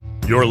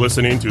You're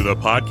listening to the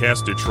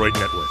Podcast Detroit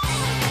Network.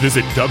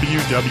 Visit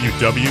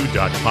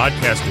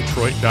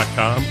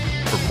www.podcastdetroit.com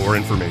for more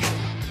information.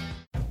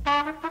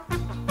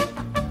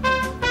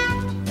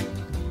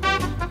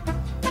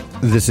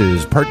 This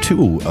is part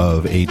 2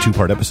 of a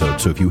 2-part episode,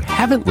 so if you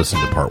haven't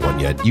listened to part 1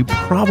 yet, you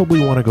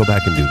probably want to go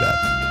back and do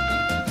that.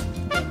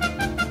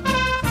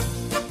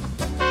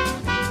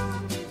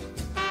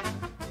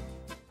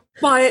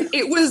 But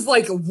it was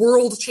like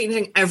world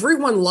changing.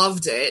 Everyone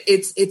loved it.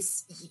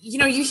 It's you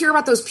know, you hear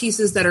about those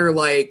pieces that are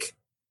like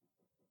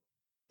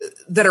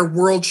that are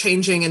world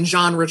changing and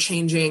genre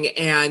changing,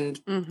 and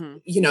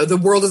you know, the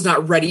world is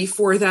not ready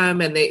for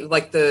them, and they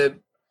like the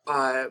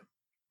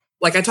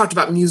like I talked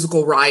about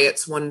musical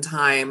riots one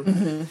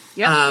time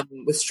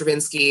with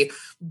Stravinsky,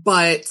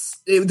 but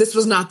this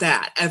was not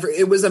that.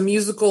 It was a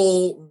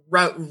musical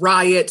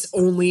riot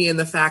only in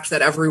the fact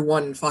that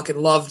everyone fucking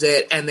loved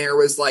it, and there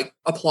was like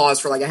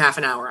applause for like a half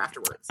an hour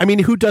afterwards. I mean,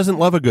 who doesn't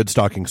love a good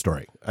stalking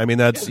story? I mean,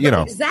 that's, you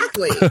know.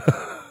 Exactly.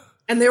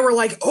 And they were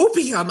like,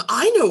 opium.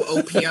 I know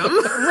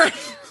opium. Right.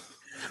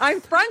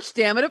 I'm French,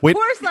 damn it. Of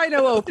course I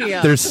know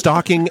opium. There's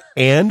stalking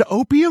and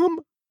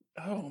opium?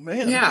 Oh,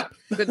 man. Yeah.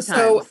 Good times.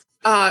 So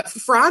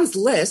Franz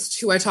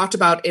Liszt, who I talked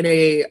about in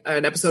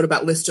an episode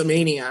about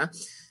Listomania,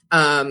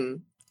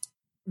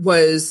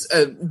 was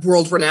a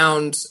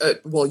world-renowned,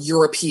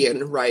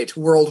 European, right,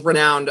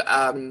 world-renowned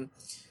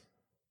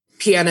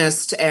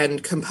pianist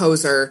and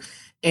composer,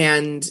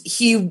 and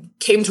he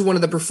came to one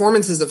of the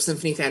performances of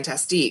Symphonie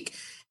Fantastique,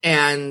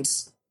 and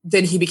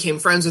then he became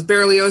friends with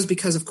Berlioz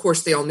because, of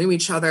course, they all knew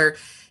each other,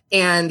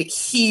 and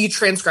he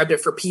transcribed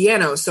it for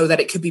piano so that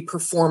it could be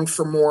performed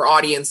for more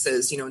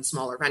audiences, you know, in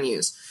smaller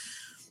venues.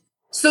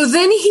 So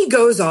then he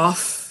goes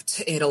off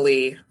to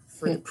Italy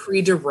for the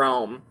Prix de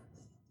Rome.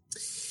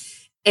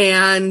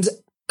 And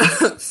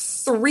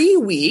 3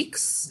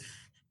 weeks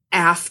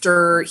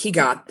after he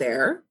got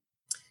there,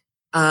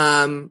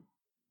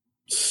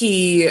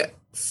 he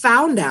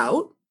found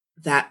out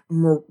that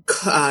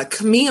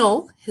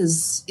Camille,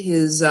 his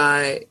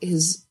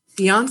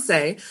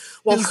fiance,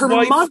 well, His her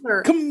wife,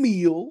 mother,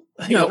 Camille,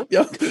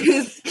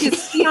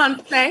 his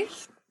fiance.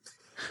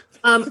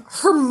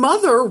 Her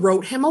mother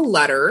wrote him a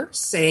letter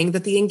saying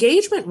that the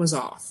engagement was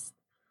off.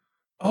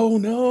 Oh,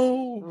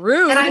 no.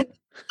 Rude. And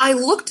I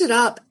looked it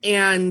up,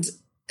 and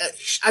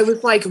I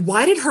was like,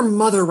 why did her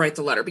mother write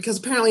the letter? Because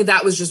apparently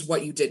that was just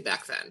what you did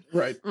back then.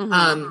 Right.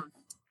 And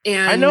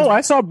I know.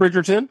 I saw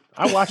Bridgerton.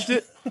 I watched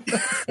it.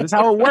 That's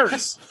how it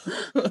works.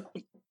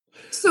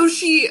 So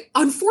she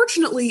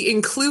unfortunately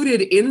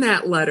included in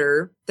that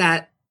letter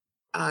that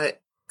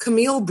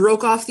Camille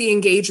broke off the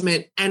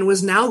engagement and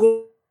was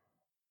now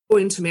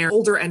going to marry an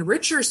older and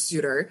richer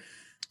suitor,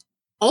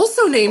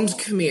 also named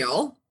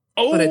Camille,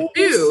 but a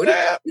dude.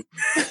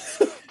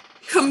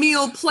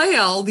 Camille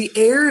Pleyel, the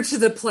heir to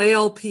the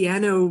Pleyel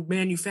piano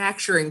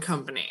manufacturing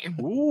company.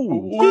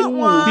 Ooh.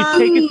 He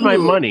taketh my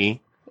money.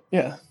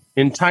 Yeah.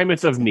 In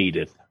timeth of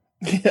needeth.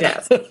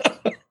 Yes.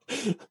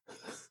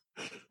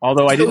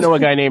 Although I didn't know a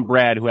guy named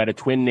Brad who had a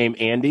twin named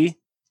Andy,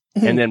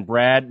 and then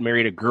Brad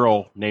married a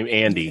girl named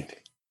Andy.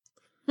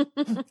 I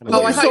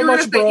thought you were going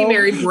to say he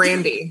married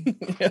Brandy.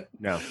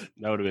 No,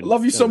 that would have been.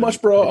 Love you so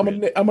much, bro. I'm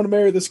gonna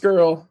marry this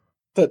girl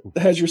that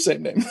has your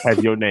same name.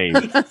 Have your name.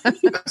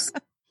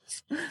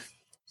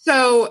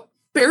 So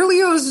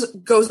Berlioz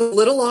goes a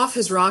little off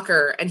his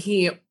rocker, and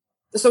he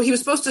was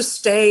supposed to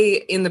stay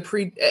in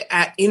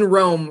in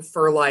Rome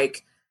for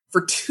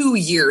 2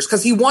 years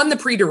because he won the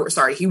Prix de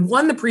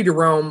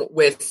Rome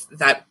with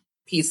that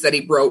piece that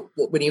he wrote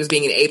when he was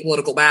being an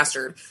apolitical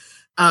bastard.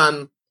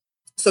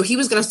 So he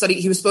was going to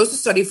study. He was supposed to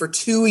study for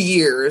 2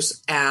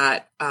 years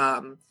at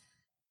a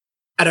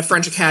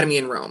French academy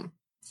in Rome.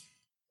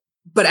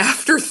 But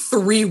after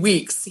 3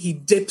 weeks, he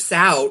dips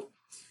out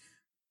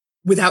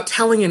without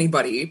telling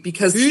anybody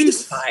because he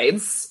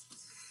decides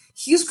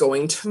he's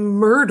going to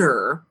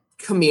murder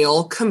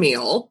Camille,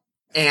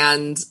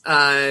 and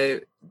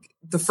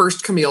the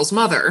first Camille's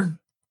mother.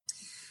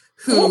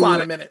 Hold on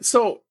a minute.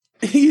 So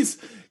he's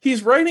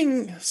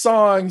writing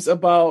songs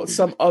about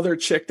some other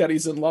chick that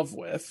he's in love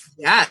with.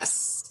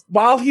 Yes.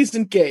 While he's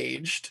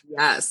engaged.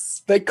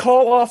 Yes. They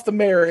call off the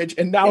marriage,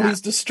 and now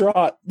he's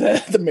distraught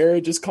that the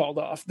marriage is called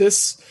off.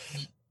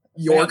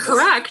 You're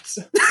correct.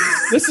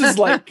 This is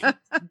like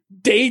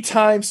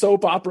daytime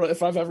soap opera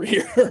if I've ever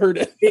heard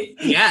it.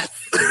 Yes.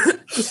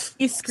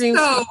 He screams,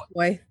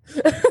 boy.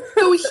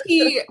 So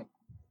he...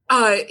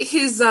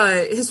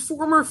 his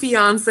former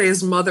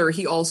fiance's mother,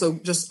 he also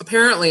just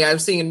apparently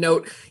I've seen a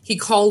note, he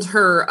called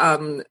her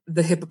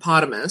the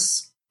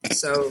hippopotamus.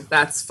 So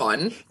that's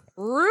fun.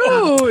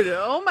 Rude.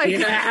 Oh my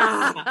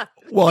God.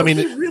 Well, I mean,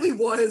 it really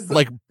was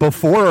like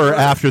before or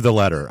after the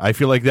letter. I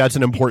feel like that's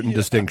an important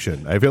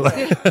distinction. I feel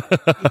like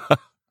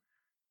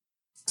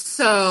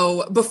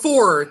so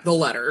before the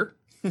letter.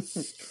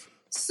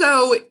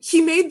 So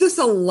he made this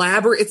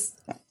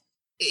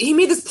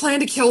plan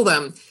to kill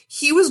them.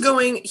 He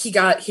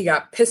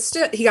got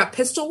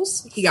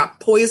pistols, he got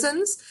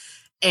poisons,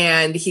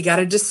 and he got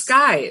a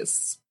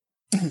disguise.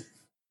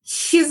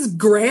 His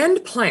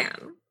grand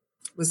plan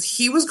was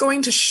he was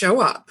going to show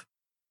up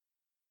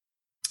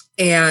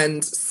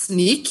and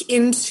sneak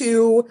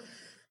into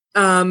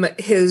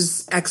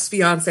his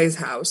ex-fiance's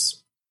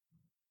house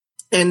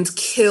and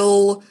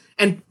kill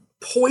and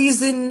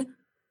poison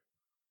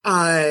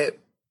her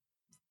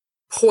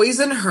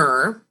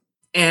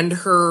and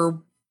her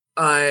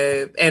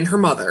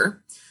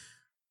mother,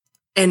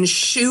 and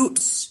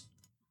shoot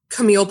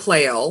Camille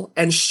Plale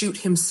and shoot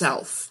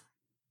himself.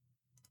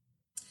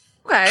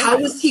 Okay. How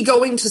was he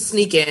going to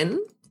sneak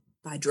in?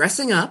 By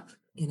dressing up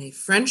in a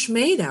French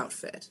maid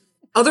outfit,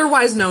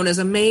 otherwise known as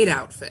a maid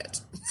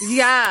outfit.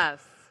 Yes.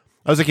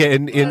 I was like,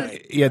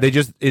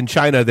 in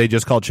China they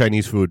just call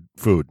Chinese food.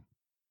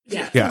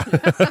 Yeah. Yeah.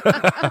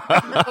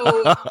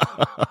 So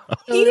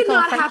he did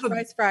not have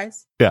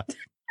fries. Yeah.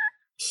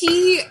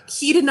 He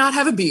did not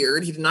have a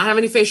beard. He did not have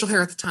any facial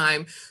hair at the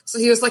time. So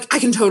he was like, I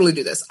can totally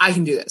do this. I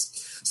can do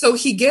this. So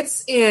he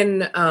gets in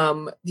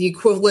the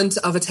equivalent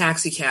of a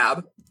taxi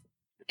cab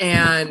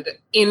and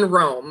in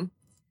Rome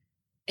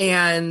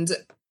and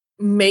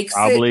makes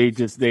probably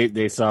just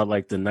they saw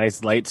like the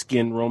nice light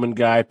skinned Roman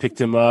guy, picked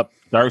him up.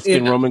 Dark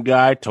skinned Roman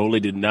guy totally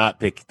did not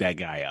pick that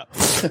guy up.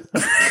 Did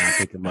not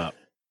pick him up.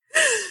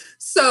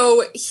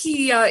 So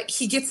he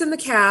gets in the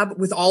cab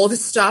with all of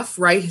his stuff,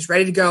 right? He's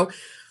ready to go.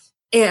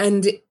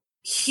 And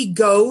he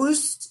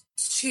goes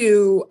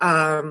to,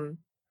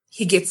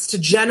 he gets to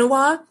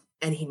Genoa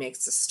and he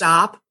makes a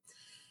stop.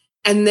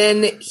 And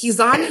then he's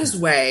on his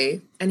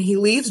way and he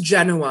leaves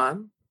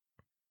Genoa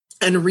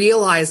and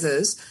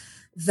realizes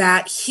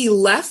that he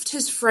left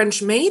his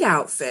French maid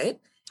outfit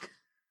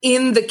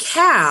in the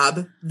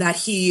cab that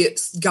he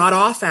got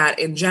off at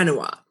in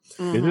Genoa.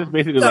 Is this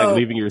basically like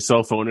leaving your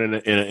cell phone in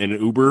an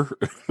Uber?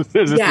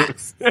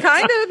 Yes.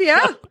 Kind of,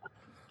 yeah.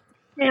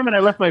 Damn it, I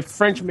left my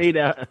French maid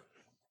out.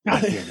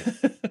 God damn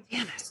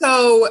it.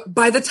 So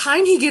by the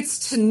time he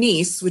gets to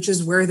Nice, which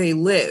is where they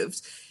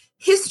lived,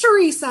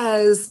 history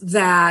says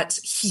that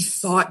he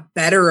thought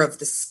better of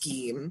the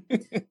scheme.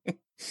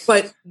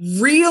 But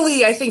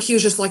really, I think he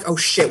was just like, oh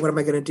shit, what am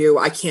I going to do?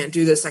 I can't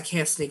do this. I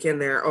can't sneak in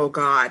there. Oh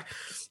God.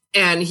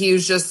 And he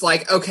was just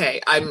like,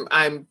 okay,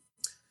 I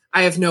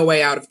have no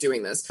way out of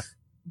doing this.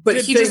 But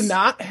Did he they just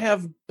not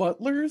have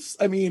butlers?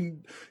 I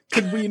mean,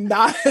 could we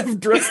not have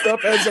dressed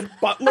up as a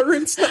butler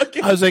and stuck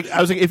in? I was like,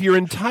 if your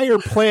entire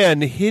plan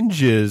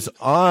hinges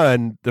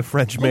on the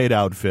French maid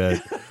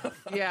outfit,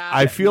 Yeah.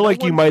 I feel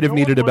like you might have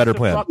needed a better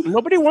plan.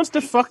 Nobody wants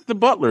to fuck the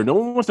butler. No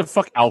one wants to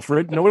fuck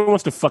Alfred. No one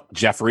wants to fuck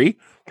Jeffrey.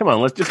 Come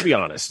on, let's just be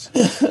honest.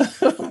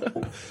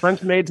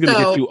 French maid's going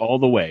to get you all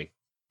the way.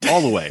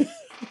 All the way.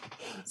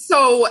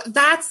 So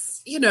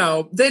that's,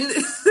 then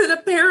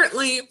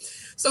apparently,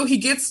 so he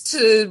gets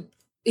to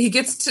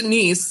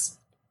Nice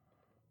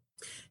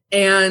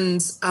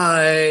and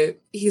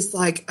he's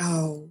like,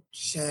 oh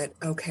shit,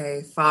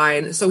 okay,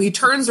 fine. So he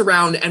turns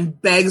around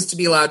and begs to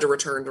be allowed to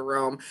return to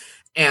Rome,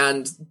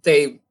 and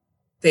they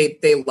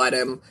let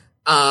him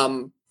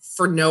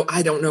for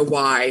I don't know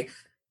why.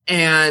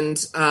 And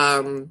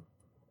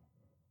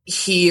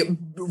he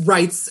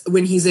writes,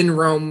 when he's in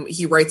Rome,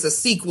 he writes a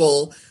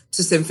sequel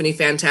to Symphonie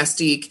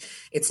Fantastique.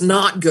 It's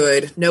not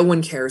good. No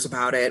one cares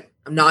about it.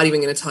 I'm not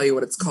even going to tell you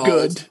what it's called.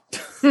 Good.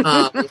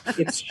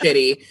 It's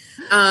shitty.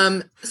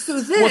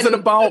 So then, was it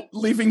about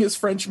leaving his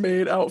French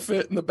maid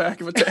outfit in the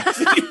back of a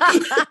taxi?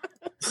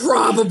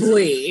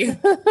 Probably.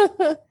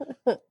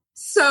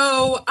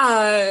 So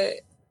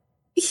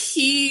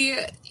he,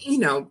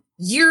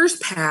 years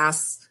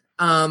pass,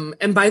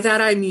 and by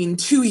that I mean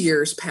 2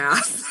 years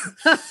pass,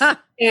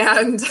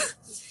 and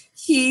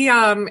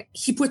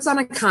he puts on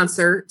a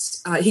concert.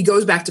 He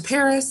goes back to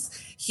Paris.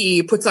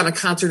 He puts on a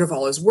concert of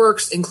all his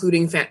works,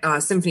 including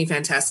Symphonie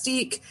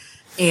Fantastique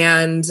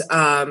and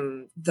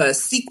the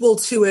sequel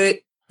to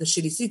it, the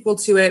shitty sequel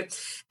to it.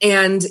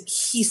 And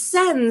he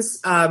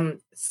sends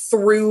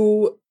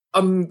through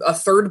a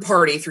third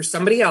party, through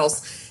somebody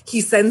else, he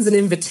sends an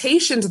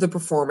invitation to the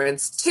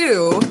performance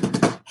to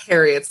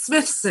Harriet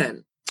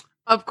Smithson.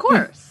 Of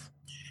course.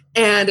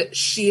 And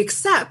she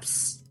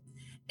accepts.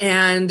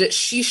 And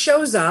she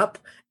shows up.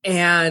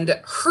 And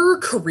her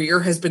career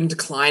has been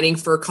declining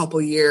for a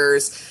couple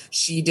years.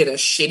 She did a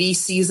shitty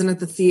season at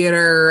the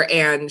theater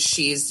and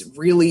she's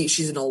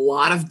in a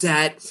lot of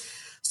debt.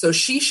 So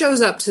she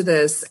shows up to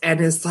this and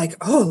is like,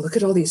 oh, look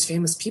at all these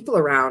famous people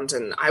around.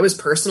 And I was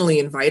personally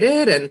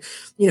invited. And,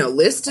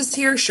 Liszt is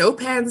here.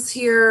 Chopin's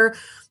here.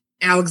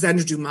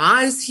 Alexandre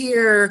Dumas is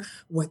here.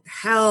 What the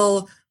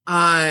hell?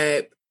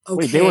 Okay.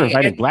 Wait, they were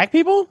inviting black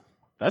people?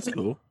 That's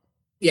cool.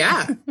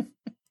 Yeah.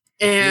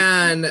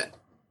 And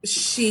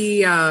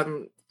she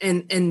and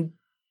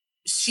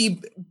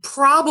she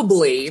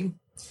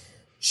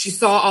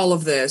saw all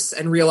of this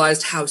and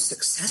realized how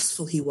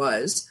successful he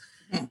was,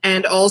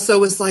 and also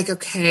was like,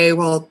 okay,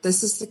 well,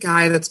 this is the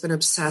guy that's been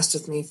obsessed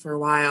with me for a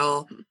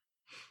while.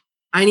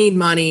 I need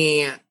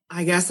money.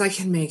 I guess I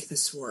can make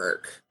this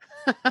work.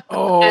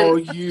 Oh,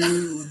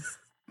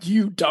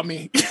 you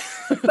dummy.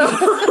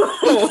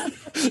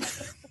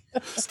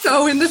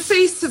 So in the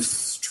face of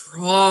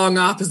strong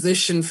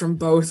opposition from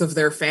both of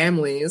their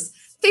families,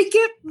 they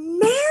get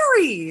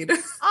married in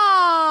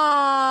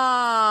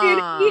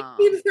Ah.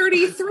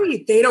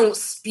 1833. They don't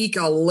speak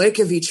a lick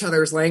of each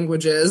other's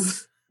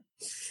languages.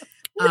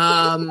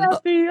 I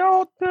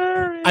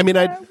mean,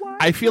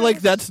 I feel like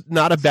that's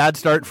not a bad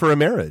start for a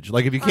marriage.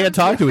 Like, if you can't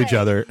talk to each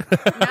other.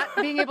 Not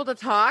being able to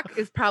talk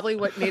is probably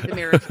what made the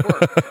marriage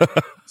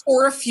work.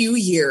 For a few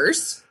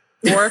years.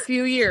 They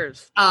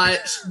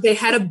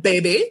had a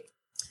baby.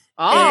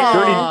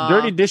 Oh.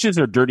 Dirty dishes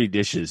or dirty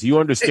dishes? You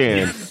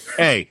understand.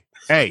 Hey.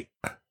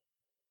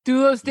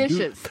 Do those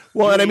dishes.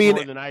 Well, and I mean,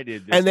 more than I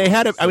did this and they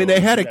had month, they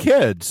had a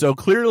kid. So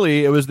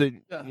clearly it was the. He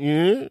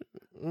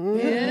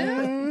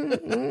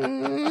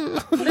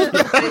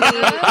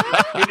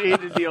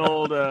did the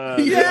old.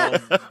 Yeah.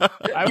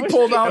 I He wish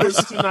pulled out this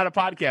his- is not a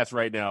podcast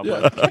right now.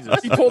 But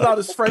Jesus. He pulled out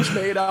his French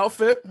maid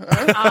outfit.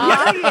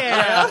 Oh,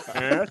 yeah.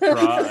 That's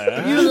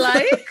right. You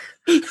like?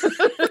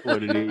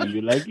 What did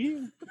you like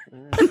it?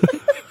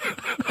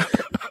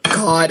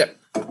 God.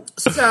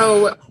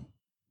 So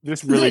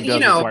This really does You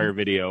know. require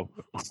video.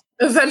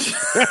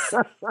 eventually,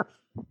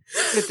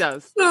 It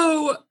does.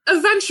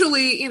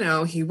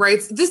 he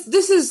writes this.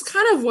 This is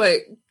kind of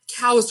what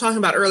Cal was talking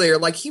about earlier.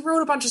 Like, he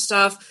wrote a bunch of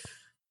stuff.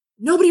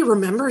 Nobody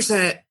remembers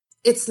it.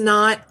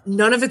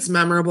 None of it's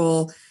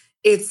memorable.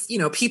 It's,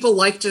 people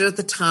liked it at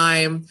the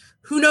time.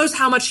 Who knows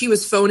how much he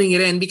was phoning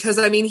it in? Because,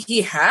 I mean,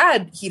 he'd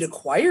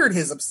acquired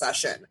his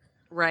obsession.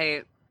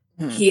 Right.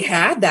 He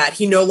had that.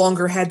 He no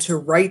longer had to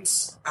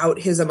write out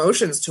his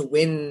emotions to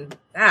win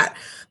that.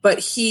 But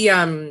he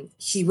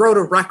wrote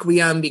a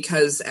requiem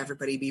because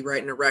everybody be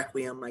writing a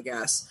requiem, I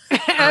guess.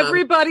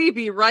 Everybody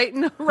be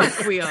writing a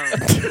requiem.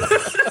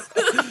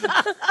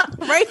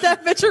 Write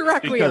that bitch a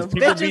requiem.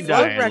 Because people be Bitches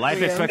love dying.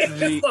 Life requiem.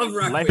 expectancy. Love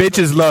requiem. life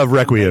Bitches love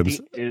requiems.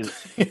 is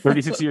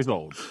 36 years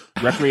old.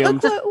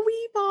 Requiems, That's what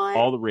we bought.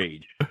 all the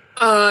rage.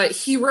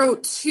 He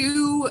wrote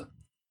 2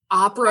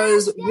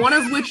 operas, one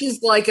of which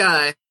is like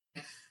a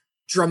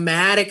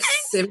dramatic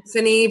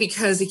symphony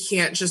because he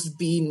can't just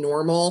be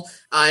normal.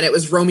 And it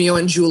was Romeo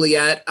and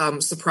Juliet.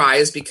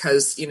 Surprised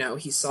because,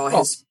 he saw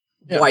his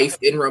wife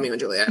in Romeo and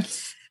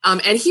Juliet.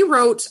 And he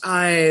wrote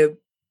an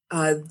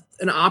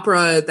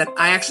opera that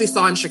I actually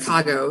saw in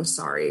Chicago.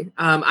 Sorry.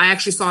 I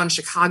actually saw in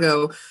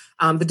Chicago,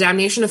 The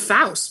Damnation of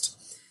Faust.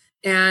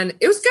 And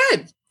it was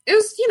good. It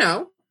was,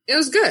 it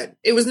was good.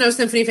 It was no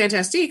Symphony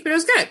Fantastique, but it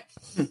was good.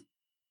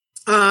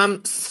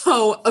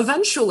 So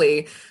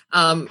eventually,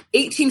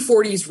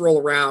 1840s roll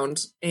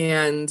around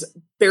and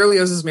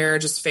Berlioz's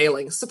marriage is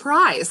failing.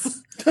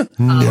 Surprise.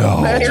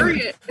 No.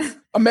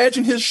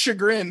 Imagine his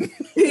chagrin.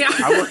 Yeah.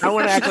 I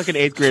want to act like an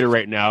 8th grader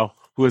right now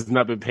who has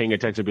not been paying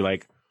attention. Be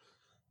like,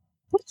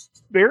 what's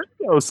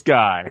Berlioz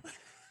guy?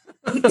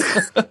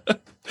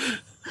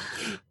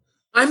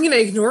 I'm going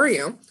to ignore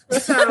you.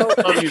 So, I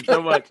love you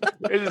so much.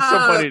 It is so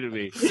funny to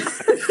me.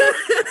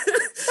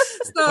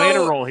 Playing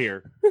a role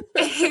here.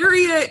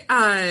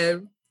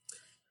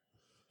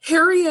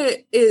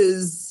 Harriet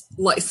is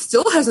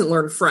still hasn't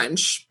learned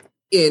French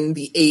in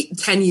the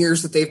 10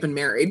 years that they've been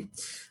married.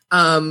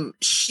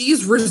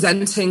 She's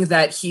resenting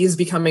that he is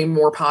becoming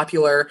more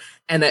popular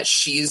and that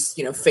she's,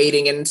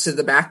 fading into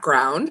the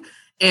background,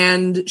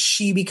 and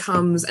she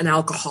becomes an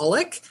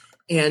alcoholic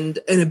and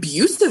an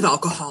abusive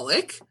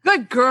alcoholic.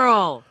 Good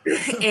girl.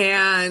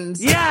 And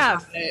Yeah.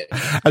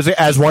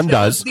 As one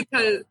does.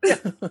 Because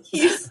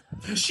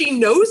she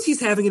knows he's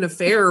having an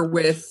affair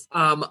with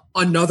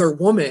another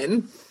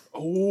woman.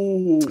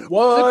 Oh,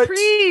 what?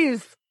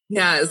 Surprise.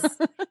 Yes.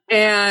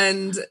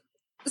 And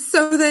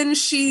so then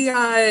she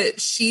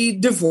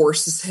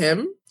divorces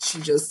him.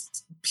 She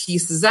just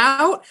pieces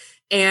out,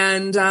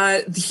 and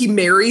he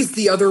marries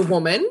the other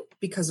woman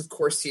because of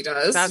course he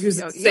does,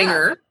 who's a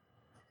singer.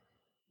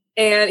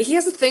 And he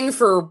has a thing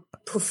for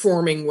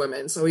performing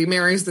women. So he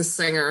marries the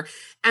singer,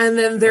 and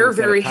then they're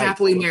very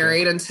happily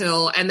married and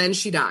then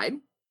she died.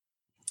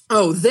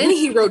 Oh, then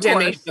he wrote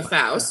Damnation of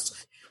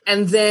Faust,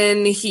 and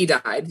then he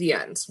died. The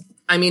end.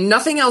 I mean,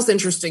 nothing else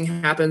interesting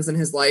happens in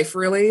his life,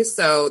 really.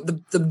 So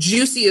the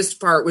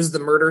juiciest part was the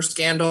murder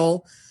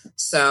scandal.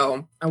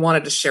 So I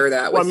wanted to share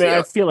that with you.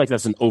 I feel like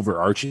that's an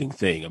overarching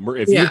thing.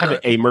 If you have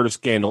a murder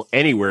scandal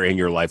anywhere in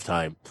your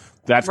lifetime,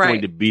 that's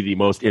going to be the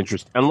most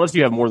interesting, unless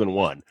you have more than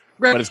one.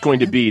 Right. But it's going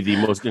to be the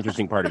most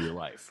interesting part of your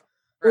life.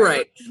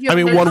 Right. I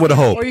mean, one would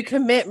hope. Or you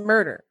commit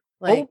murder.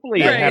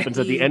 Hopefully it happens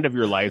at the end of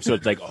your life. So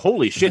it's like,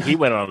 holy shit, he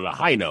went on a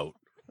high note.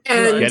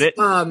 And get it?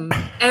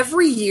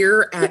 Every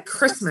year at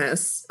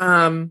Christmas,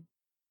 at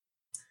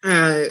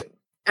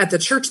the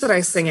church that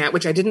I sing at,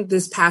 which I didn't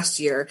this past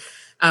year,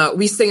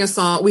 we sing a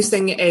song. We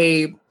sing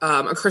a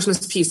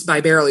Christmas piece by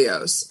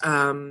Berlioz.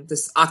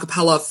 This a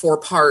cappella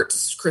 4-part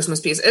Christmas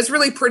piece. It's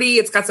really pretty.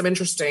 It's got some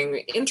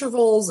interesting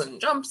intervals and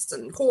jumps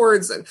and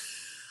chords, and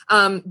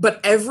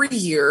but every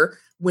year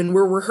when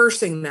we're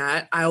rehearsing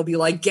that, I'll be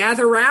like,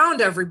 gather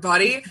round,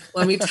 everybody.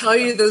 Let me tell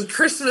you the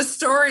Christmas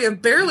story of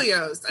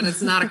Berlioz. And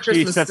it's not a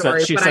Christmas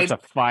story. She sets a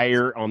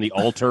fire on the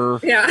altar.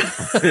 Yeah.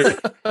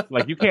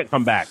 Like, you can't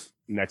come back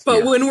next But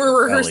year. when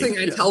we're rehearsing,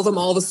 I tell them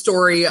all the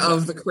story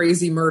of the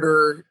crazy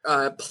murder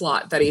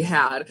plot that he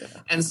had.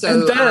 And so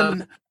And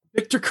then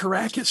Victor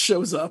Caracas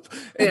shows up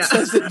and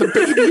says that the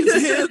baby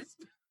is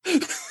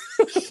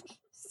his.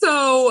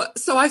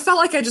 So I felt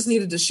like I just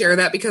needed to share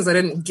that because I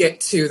didn't get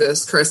to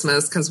this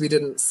Christmas because we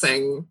didn't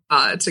sing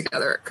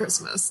together at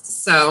Christmas.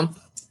 So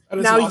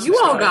now awesome you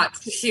all got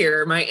to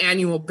hear my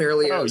annual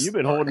Berlioz. Oh, you've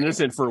been holding this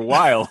in for a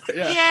while.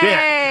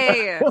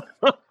 Yay!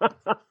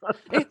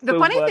 The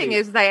funny thing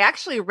is, I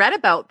actually read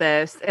about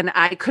this, and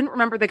I couldn't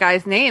remember the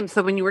guy's name.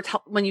 So when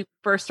you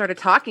first started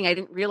talking, I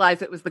didn't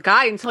realize it was the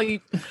guy until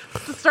you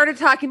started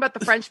talking about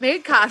the French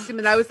maid costume,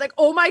 and I was like,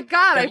 "Oh my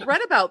god, I've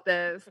read about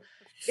this."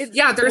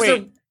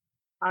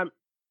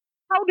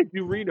 How did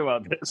you read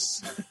about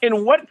this?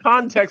 In what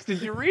context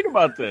did you read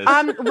about this?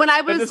 When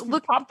I was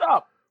popped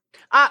up.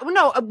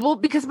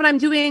 Because when I'm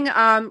doing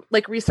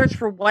like research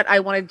for what I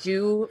want to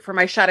do for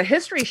my Shot of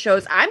History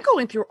shows, I'm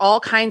going through all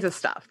kinds of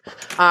stuff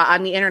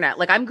on the internet.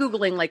 Like I'm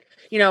Googling, like,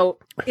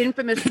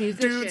 infamous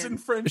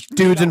musicians.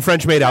 Dudes in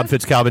French maid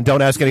outfits, Calvin.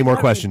 Don't ask any more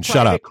questions.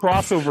 Shut up.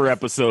 Crossover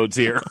episodes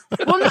here.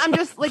 Well, no, I'm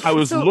just like, I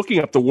was looking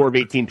up the War of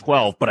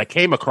 1812, but I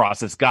came across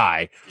this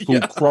guy who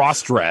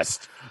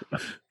cross-dressed.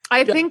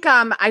 I think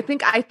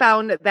I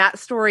found that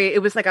story.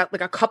 It was like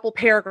a couple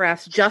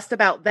paragraphs just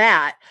about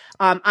that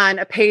on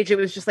a page. It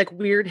was just like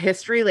weird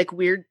history, like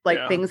weird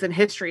things in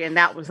history, and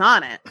that was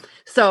on it.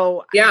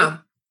 So I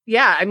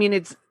mean,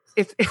 it's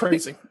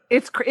crazy.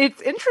 It's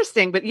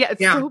interesting, but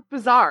it's so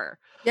bizarre.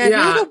 Yeah, if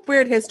you look up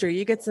weird history,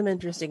 you get some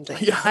interesting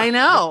things. Yeah. I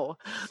know.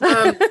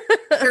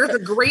 There's a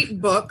great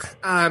book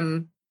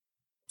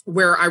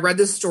where I read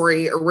this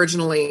story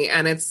originally,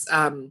 and it's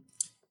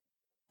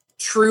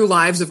True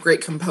Lives of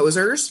Great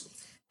Composers,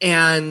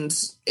 and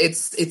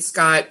it's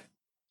got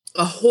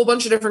a whole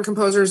bunch of different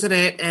composers in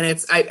it, and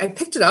I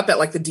picked it up at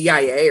like the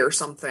DIA or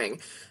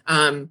something,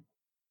 and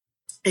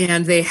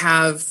they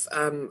have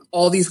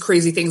all these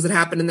crazy things that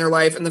happen in their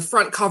life, and the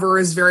front cover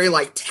is very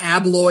like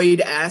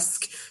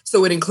tabloid-esque,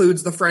 so it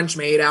includes the French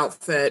maid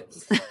outfit,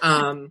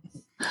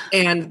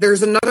 and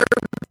there's another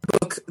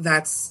book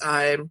that's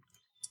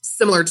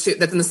similar to,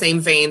 that's in the same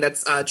vein,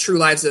 that's True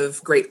Lives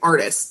of Great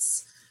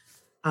Artists.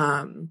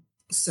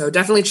 So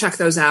definitely check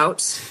those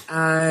out.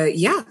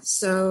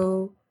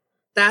 So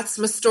that's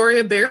my story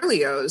of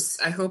Berlioz.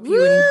 I hope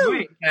you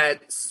enjoyed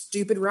that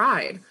stupid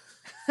ride.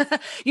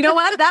 You know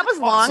what? That was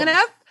long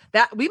enough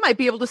that we might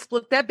be able to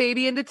split that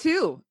baby into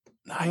two.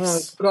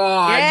 Nice. Oh,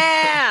 God.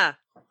 Yeah.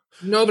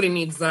 Nobody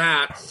needs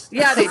that.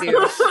 Yeah, they do.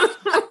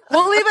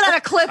 We'll leave it on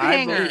a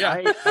cliffhanger. I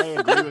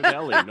agree with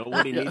Ellie.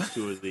 Nobody needs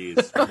two of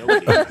these.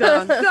 Nobody.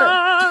 Dun,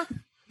 dun.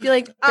 You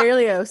like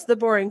Berlioz, the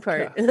boring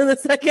part, and then the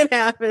second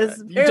half is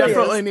you Berlioz,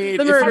 definitely need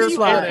the murder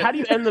squad. How do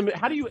you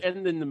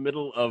end in the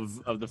middle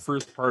of the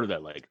first part of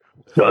that? Like,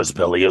 does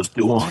Berlioz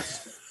do on?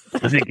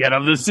 Does he get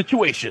out of this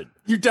situation?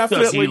 You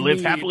definitely does he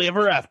live happily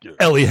ever after?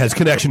 Ellie has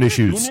connection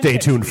issues. Stay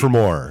tuned for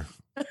more.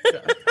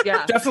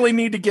 Yeah. Definitely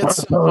need to get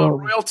some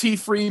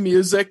royalty-free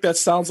music that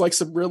sounds like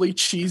some really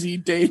cheesy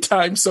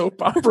daytime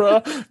soap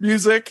opera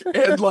music,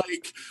 and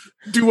like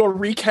do a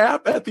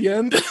recap at the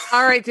end.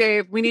 All right,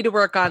 Dave, we need to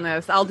work on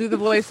this. I'll do the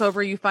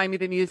voiceover. You find me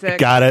the music.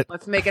 Got it.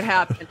 Let's make it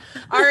happen.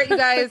 All right, you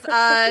guys.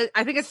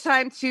 I think it's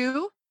time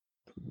to.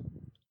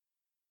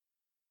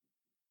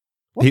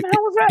 What the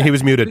hell was that? He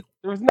was muted.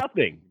 There was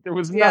nothing. There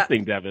was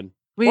nothing, Devin.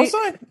 Was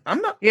I?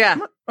 I'm not. Yeah.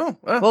 I'm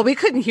not, well, we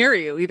couldn't hear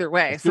you either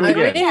way. So I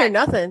didn't hear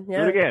nothing. Do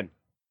it again.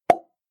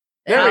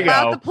 There we go.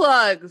 About the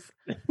plugs.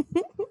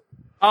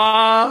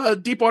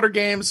 Deepwater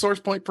Games, Source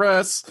Point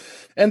Press,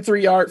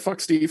 N3 Art. Fuck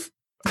Steve.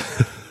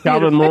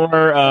 Calvin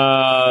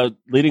Moore,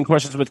 leading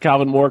questions with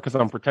Calvin Moore because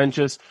I'm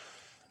pretentious.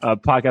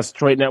 Podcast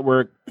Detroit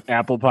Network,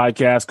 Apple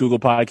Podcasts, Google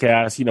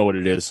Podcasts. You know what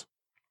it is.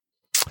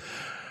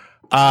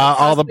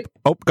 Go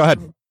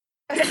ahead.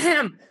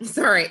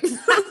 Sorry.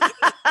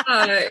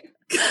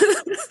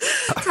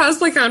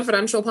 Cosplay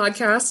Confidential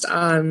podcast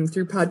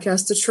through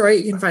Podcast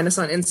Detroit. You can find us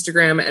on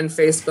Instagram and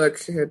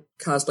Facebook at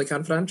Cosplay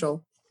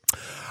Confidential.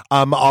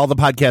 All the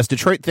Podcast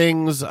Detroit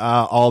things,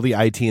 all the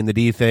IT and the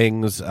D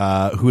things.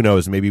 Who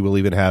knows? Maybe we'll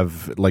even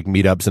have like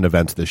meetups and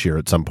events this year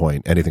at some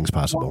point. Anything's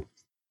possible.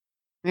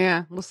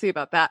 Yeah, we'll see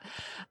about that.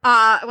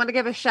 I want to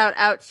give a shout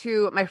out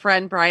to my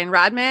friend Brian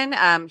Rodman.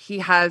 He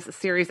has a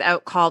series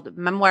out called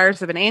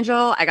Memoirs of an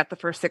Angel. I got the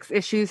first 6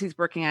 issues. He's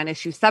working on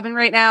issue 7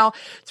 right now.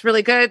 It's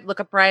really good. Look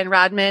up Brian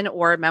Rodman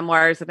or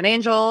Memoirs of an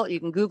Angel.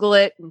 You can Google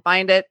it and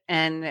find it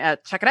and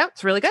check it out.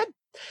 It's really good.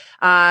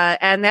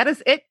 And that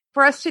is it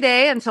for us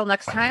today. Until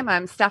next time,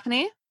 I'm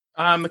Stephanie.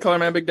 I'm the Color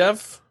Man Big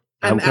Dev.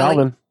 I'm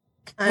Calvin.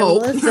 I'm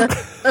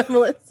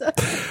Melissa.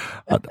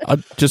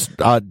 Just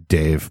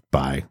Dave.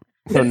 Bye.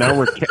 So now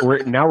we're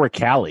Callie. Now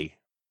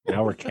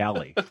we're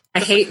Callie. I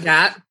hate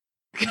that.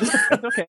 That's okay.